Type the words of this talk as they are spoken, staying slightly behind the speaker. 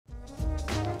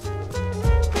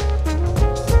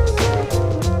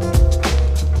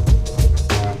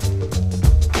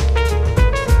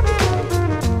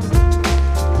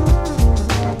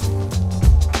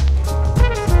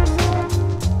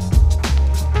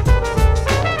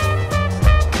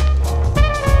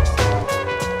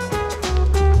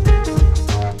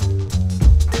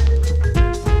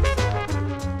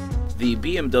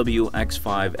BMW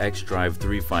X5 xDrive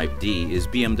 35D is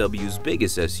BMW's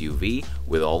biggest SUV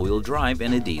with all-wheel drive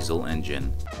and a diesel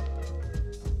engine.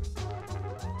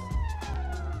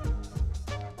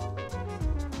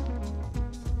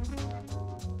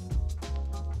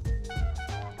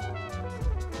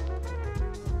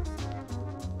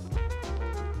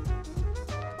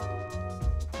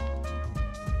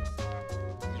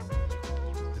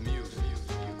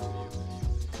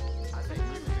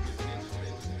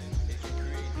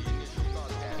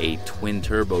 A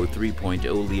twin-turbo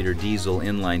 3.0-liter diesel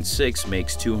inline-six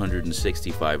makes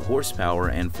 265 horsepower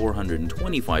and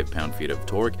 425 pound-feet of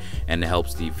torque and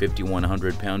helps the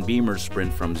 5,100-pound Beamer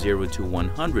sprint from 0 to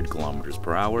 100 kilometers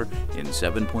per hour in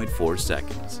 7.4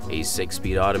 seconds. A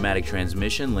 6-speed automatic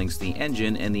transmission links the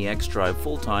engine and the xDrive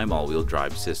full-time all-wheel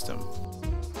drive system.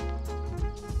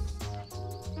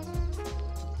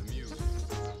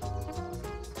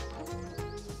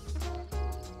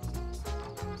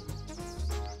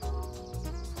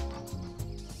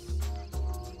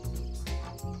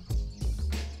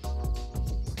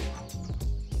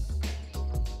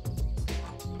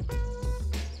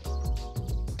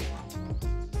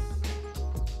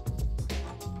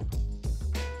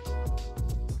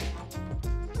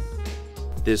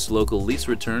 This local lease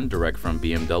return direct from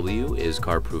BMW is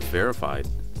Carproof verified.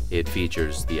 It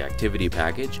features the Acitivity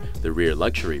package, the rear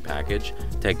luxury package,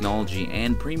 technology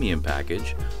and premium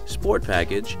package, sport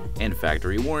package, and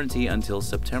factory warranty until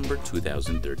September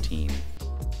 2013.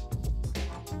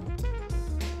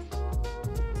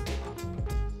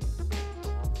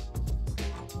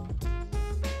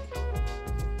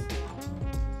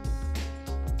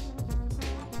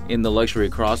 In the luxury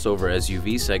crossover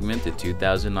SUV segment, the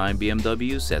 2009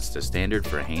 BMW sets the standard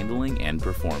for handling and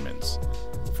performance.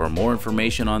 For more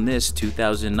information on this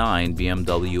 2009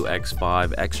 BMW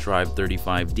X5 xDrive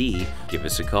 35D, give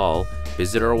us a call,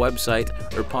 visit our website,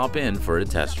 or pop in for a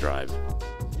test drive.